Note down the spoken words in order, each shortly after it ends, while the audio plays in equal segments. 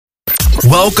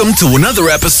Welcome to another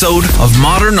episode of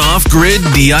Modern Off-Grid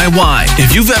DIY.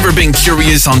 If you've ever been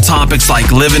curious on topics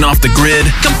like living off the grid,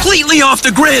 completely off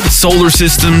the grid, solar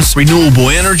systems, renewable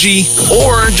energy,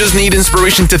 or just need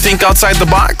inspiration to think outside the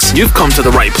box, you've come to the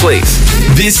right place.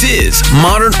 This is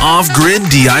Modern Off-Grid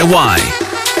DIY.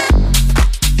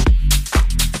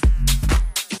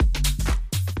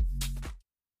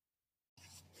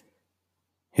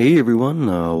 Hey everyone,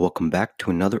 welcome back to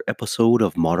another episode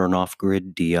of Modern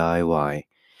Off-Grid DIY.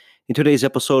 In today's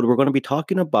episode, we're going to be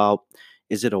talking about,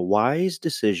 is it a wise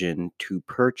decision to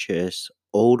purchase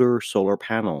older solar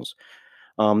panels?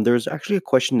 There's actually a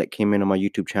question that came in on my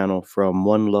YouTube channel from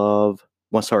One Life,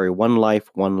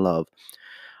 One Love.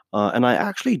 And I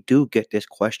actually do get this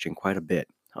question quite a bit,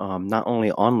 not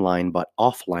only online, but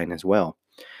offline as well.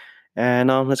 And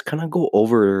let's kind of go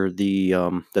over the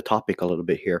topic a little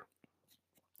bit here.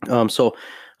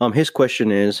 His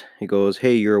question is, he goes,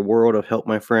 "Hey, you're a world of help,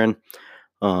 my friend.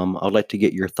 I'd like to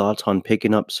get your thoughts on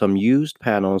picking up some used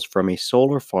panels from a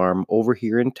solar farm over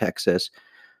here in Texas.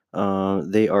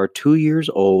 They are 2 years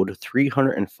old,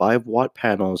 305 watt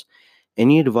panels.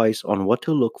 Any advice on what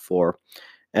to look for?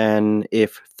 And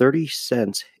if 30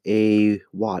 cents a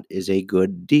watt is a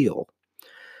good deal?"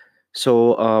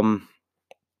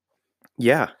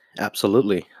 Yeah,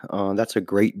 absolutely. That's a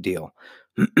great deal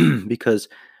because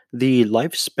the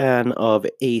lifespan of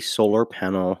a solar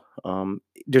panel,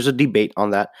 there's a debate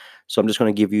on that. So I'm just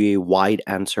going to give you a wide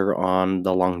answer on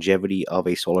the longevity of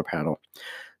a solar panel.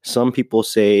 Some people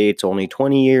say it's only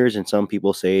 20 years, and some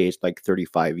people say it's like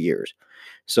 35 years.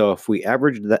 So if we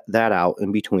average that out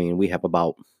in between, we have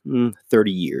about 30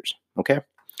 years. Okay.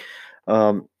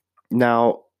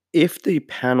 Now, if the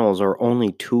panels are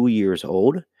only 2 years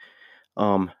old,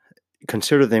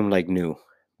 consider them like new,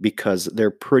 because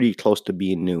they're pretty close to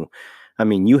being new. I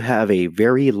mean, you have a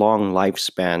very long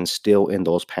lifespan still in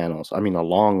those panels. I mean, a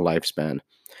long lifespan.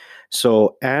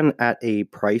 So, and at a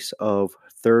price of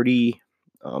 30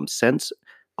 cents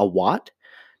a watt,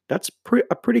 that's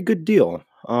a pretty good deal.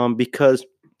 Because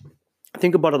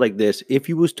think about it like this: if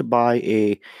you was to buy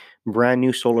a brand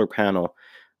new solar panel,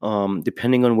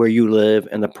 depending on where you live,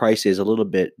 and the price is a little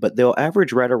bit, but they'll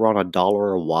average right around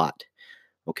 $1 a watt.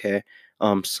 Okay.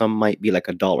 Some might be like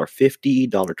 $1.50,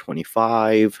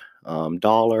 $1.25,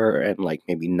 dollar, and like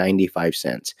maybe 95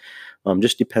 cents.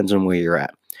 Just depends on where you're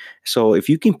at. So if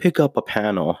you can pick up a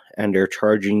panel and they're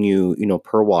charging you,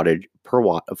 per watt,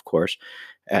 of course,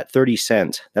 at 30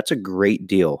 cents, that's a great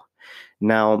deal.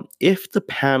 Now, if the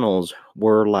panels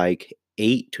were like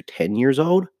 8 to 10 years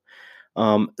old,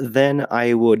 then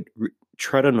I would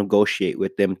try to negotiate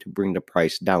with them to bring the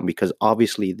price down, because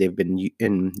obviously they've been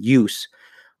in use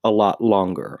a lot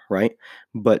longer, right?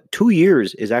 But 2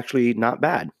 years is actually not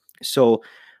bad. So,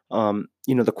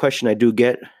 the question I do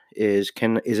get is,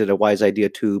 is it a wise idea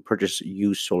to purchase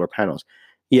used solar panels?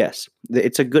 Yes,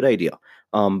 it's a good idea.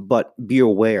 But be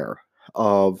aware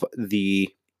of the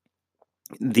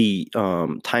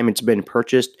time it's been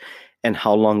purchased and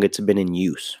how long it's been in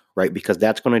use, right? Because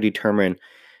that's going to determine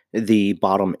the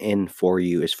bottom end for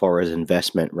you as far as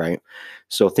investment, right?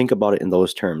 So think about it in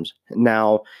those terms.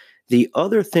 Now, the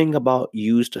other thing about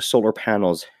used solar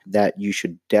panels that you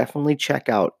should definitely check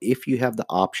out if you have the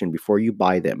option before you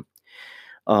buy them,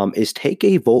 is take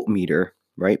a voltmeter,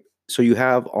 right? So you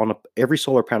have every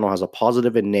solar panel has a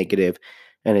positive and negative,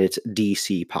 and it's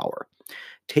DC power.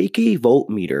 Take a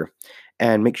voltmeter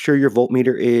and make sure your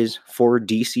voltmeter is for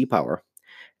DC power,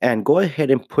 and go ahead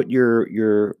and put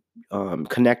your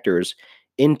connectors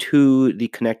into the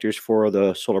connectors for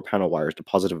the solar panel wires, the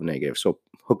positive and negative. So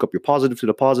hook up your positive to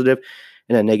the positive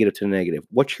and then negative to the negative.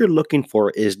 What you're looking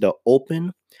for is the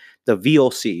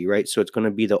VOC, right? So it's going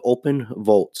to be the open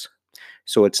volts.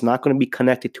 So it's not going to be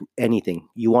connected to anything.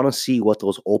 You want to see what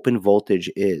those open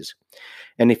voltage is.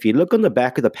 And if you look on the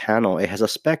back of the panel, it has a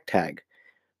spec tag,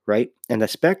 right? And the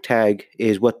spec tag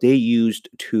is what they used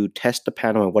to test the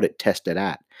panel and what it tested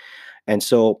at. And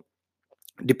so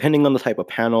depending on the type of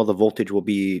panel, the voltage will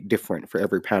be different for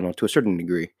every panel to a certain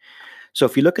degree. So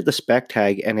if you look at the spec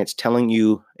tag and it's telling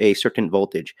you a certain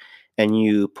voltage, and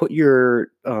you put your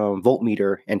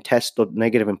voltmeter and test the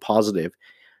negative and positive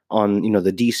on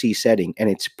the DC setting, and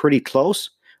it's pretty close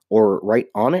or right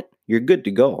on it, you're good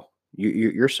to go.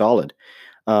 You're solid.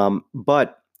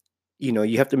 But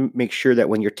you have to make sure that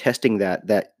when you're testing that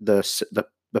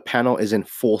the panel is in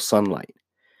full sunlight.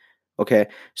 Okay,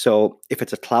 so if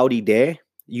it's a cloudy day,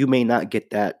 you may not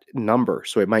get that number,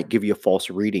 so it might give you a false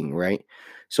reading, right?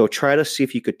 So try to see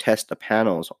if you could test the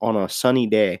panels on a sunny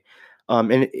day.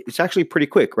 And it's actually pretty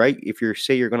quick, right? If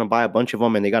you're going to buy a bunch of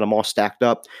them and they got them all stacked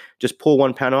up, just pull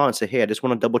one panel out and say, "Hey, I just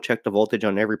want to double check the voltage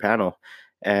on every panel."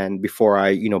 and before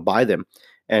I, buy them.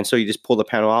 And so you just pull the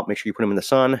panel out, make sure you put them in the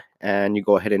sun, and you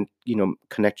go ahead and,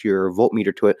 connect your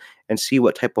voltmeter to it and see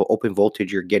what type of open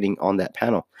voltage you're getting on that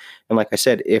panel. And like I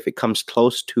said, if it comes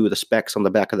close to the specs on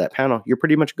the back of that panel, you're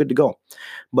pretty much good to go.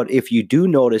 But if you do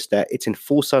notice that it's in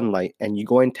full sunlight and you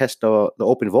go and test the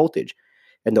open voltage,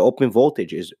 and the open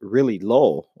voltage is really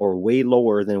low or way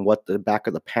lower than what the back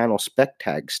of the panel spec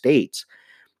tag states,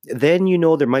 then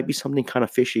there might be something kind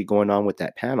of fishy going on with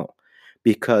that panel,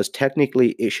 because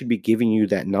technically it should be giving you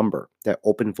that number, that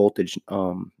open voltage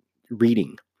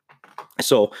reading.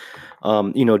 So,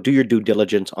 do your due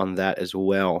diligence on that as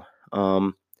well.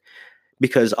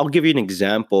 Because I'll give you an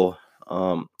example.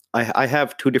 I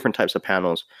have two different types of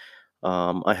panels.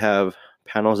 I have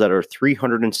panels that are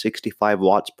 365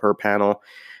 watts per panel,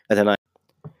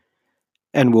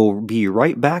 and we'll be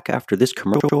right back after this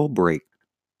commercial break.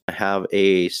 I have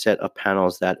a set of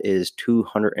panels that is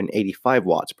 285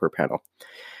 watts per panel.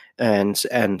 And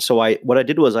so what I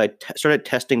did was I started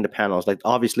testing the panels. Like,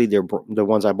 obviously the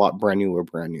ones I bought brand new were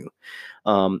brand new.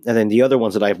 And then the other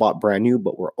ones that I bought brand new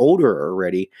but were older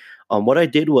already, what I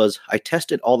did was I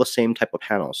tested all the same type of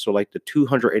panels. So like the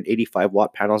 285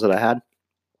 watt panels that I had,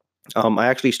 I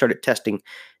actually started testing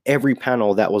every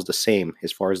panel that was the same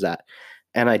as far as that.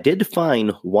 And I did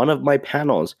find one of my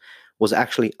panels was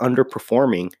actually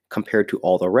underperforming compared to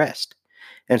all the rest.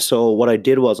 And so what I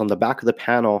did was, on the back of the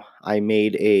panel, I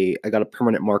got a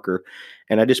permanent marker,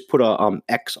 and I just put a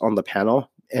X on the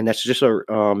panel. And that's just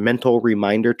a mental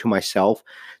reminder to myself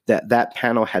that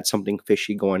panel had something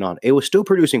fishy going on. It was still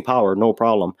producing power, no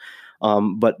problem.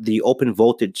 But the open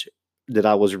voltage that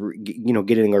I was,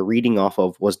 getting a reading off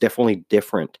of was definitely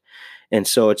different. And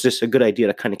so it's just a good idea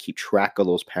to kind of keep track of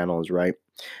those panels, right?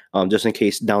 Just in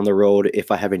case down the road,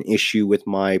 if I have an issue with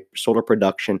my solar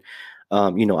production,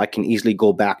 I can easily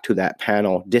go back to that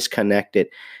panel, disconnect it,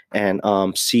 and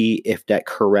see if that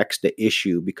corrects the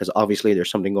issue, because obviously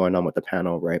there's something going on with the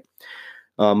panel, right?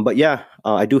 But yeah,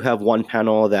 I do have one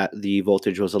panel that the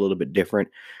voltage was a little bit different.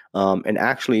 And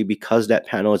actually, because that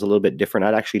panel is a little bit different,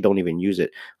 I actually don't even use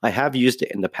it. I have used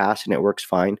it in the past and it works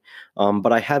fine.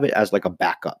 But I have it as like a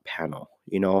backup panel.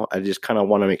 I just kind of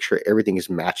want to make sure everything is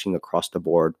matching across the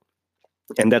board.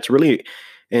 And it's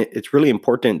really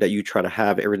important that you try to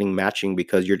have everything matching,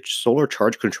 because your solar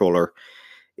charge controller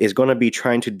is going to be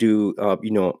trying to do,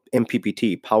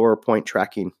 MPPT, power point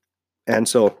tracking. And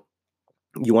so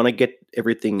you want to get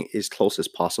everything as close as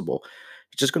possible.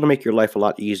 It's just going to make your life a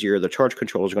lot easier. The charge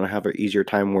controller is going to have an easier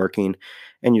time working,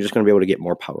 and you're just going to be able to get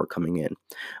more power coming in.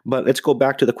 But let's go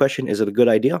back to the question. Is it a good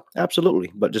idea?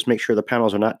 Absolutely. But just make sure the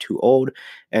panels are not too old.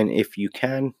 And if you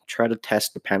can, try to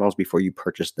test the panels before you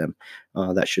purchase them.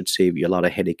 That should save you a lot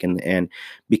of headache. And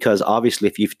because obviously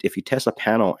if you test a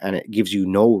panel and it gives you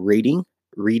no reading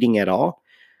at all,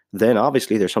 then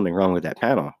obviously there's something wrong with that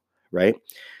panel, right?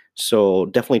 So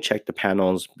definitely check the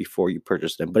panels before you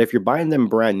purchase them. But if you're buying them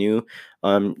brand new,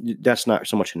 that's not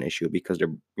so much an issue, because they're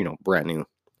brand new.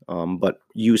 But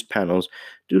used panels,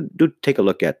 do take a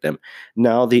look at them.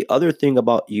 Now, the other thing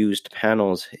about used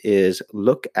panels is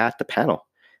look at the panel.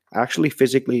 Actually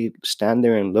physically stand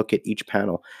there and look at each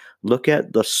panel. Look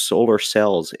at the solar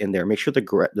cells in there. Make sure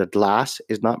the glass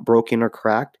is not broken or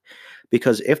cracked,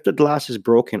 because if the glass is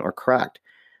broken or cracked,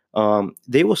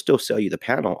 they will still sell you the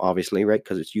panel, obviously, right?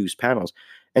 Because it's used panels,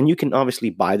 and you can obviously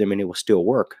buy them and it will still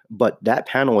work. But that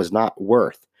panel is not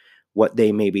worth what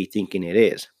they may be thinking it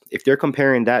is. If they're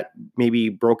comparing that maybe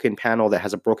broken panel that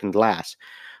has a broken glass,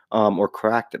 or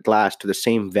cracked glass, to the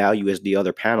same value as the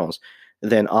other panels,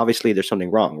 then obviously there's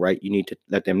something wrong, right? You need to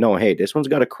let them know, hey, this one's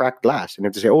got a cracked glass. And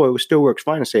if they say, oh, it still works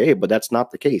fine, I say, hey, but that's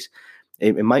not the case.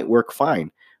 It might work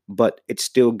fine, but it's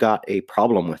still got a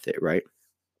problem with it, right?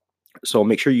 So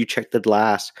make sure you check the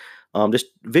glass. Just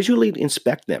visually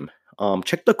inspect them.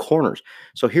 Check the corners.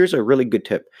 So here's a really good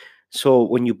tip. So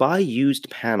when you buy used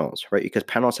panels, right, because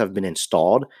panels have been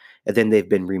installed and then they've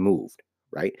been removed,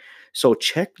 right? So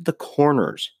check the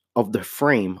corners of the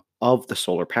frame of the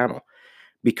solar panel,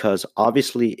 because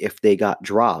obviously if they got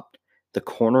dropped, the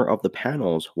corner of the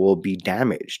panels will be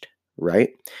damaged, right?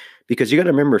 Because you got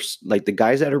to remember, like, the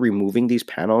guys that are removing these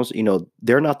panels,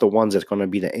 they're not the ones that's going to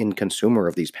be the end consumer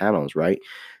of these panels, right?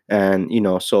 And,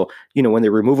 so, when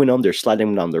they're removing them, they're sliding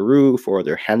them down the roof or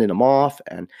they're handing them off.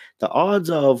 And the odds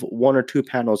of one or two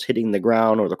panels hitting the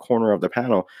ground or the corner of the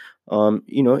panel,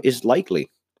 is likely.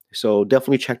 So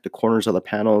definitely check the corners of the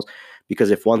panels,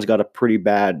 because if one's got a pretty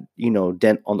bad,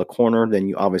 dent on the corner, then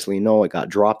you obviously know it got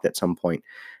dropped at some point.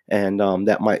 And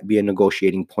that might be a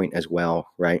negotiating point as well,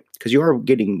 right? Because you are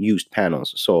getting used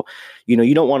panels. So,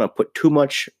 you don't want to put too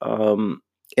much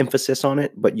emphasis on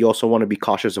it, but you also want to be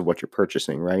cautious of what you're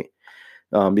purchasing, right?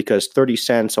 because 30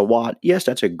 cents a watt, yes,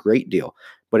 that's a great deal.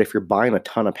 But if you're buying a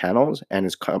ton of panels and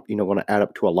it's going to add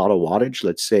up to a lot of wattage,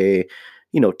 let's say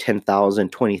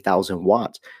 10,000, 20,000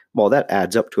 watts, well, that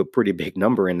adds up to a pretty big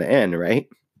number in the end, right?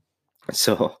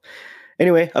 So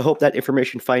anyway, I hope that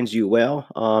information finds you well.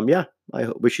 Yeah, I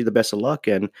wish you the best of luck.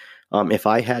 And if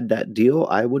I had that deal,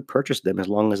 I would purchase them as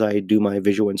long as I do my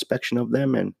visual inspection of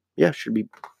them. And yeah, should be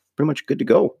pretty much good to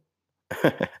go.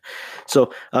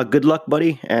 So good luck,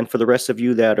 buddy. And for the rest of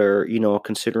you that are,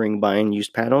 considering buying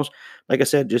used panels, like I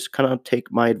said, just kind of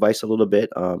take my advice a little bit.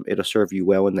 It'll serve you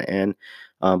well in the end.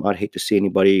 I'd hate to see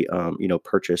anybody,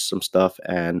 purchase some stuff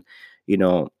and,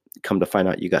 come to find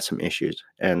out you got some issues.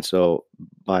 And so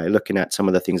by looking at some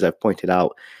of the things I've pointed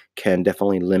out can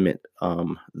definitely limit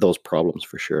those problems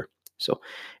for sure. So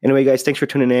anyway, guys, thanks for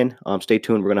tuning in. Stay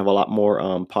tuned. We're going to have a lot more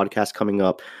podcasts coming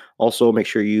up. Also, make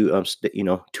sure you,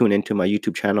 tune into my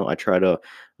YouTube channel. I try to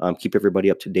keep everybody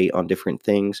up to date on different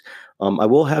things. I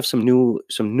will have some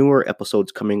newer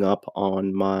episodes coming up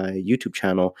on my YouTube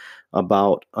channel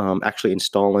about actually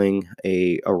installing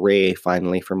a array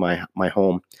finally for my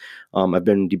home. I've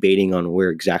been debating on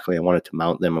where exactly I wanted to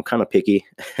mount them. I'm kind of picky.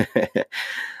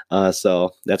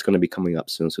 So that's going to be coming up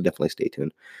soon. So definitely stay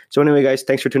tuned. So anyway, guys,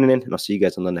 thanks for tuning in, and I'll see you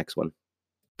guys on the next one.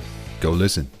 Go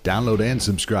listen, download, and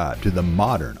subscribe to the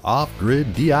Modern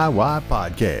Off-Grid DIY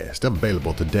podcast,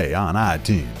 available today on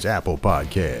iTunes, Apple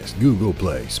Podcasts, Google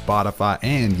Play, Spotify,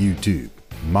 and YouTube.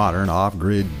 Modern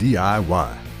Off-Grid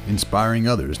DIY, inspiring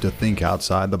others to think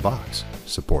outside the box.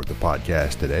 Support the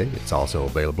podcast today. It's also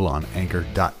available on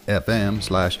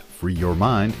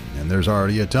anchor.fm/freeyourmind, and there's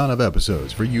already a ton of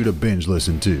episodes for you to binge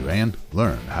listen to and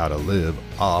learn how to live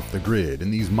off the grid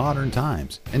in these modern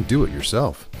times and do it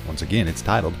yourself. Once again, it's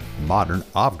titled Modern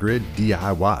Off-Grid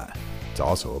DIY. It's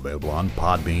also available on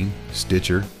Podbean,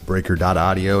 Stitcher,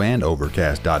 Breaker.audio, and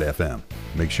Overcast.fm.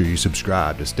 Make sure you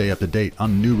subscribe to stay up to date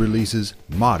on new releases.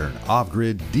 Modern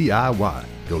Off-Grid DIY.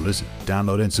 Go listen,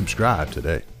 download, and subscribe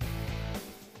today.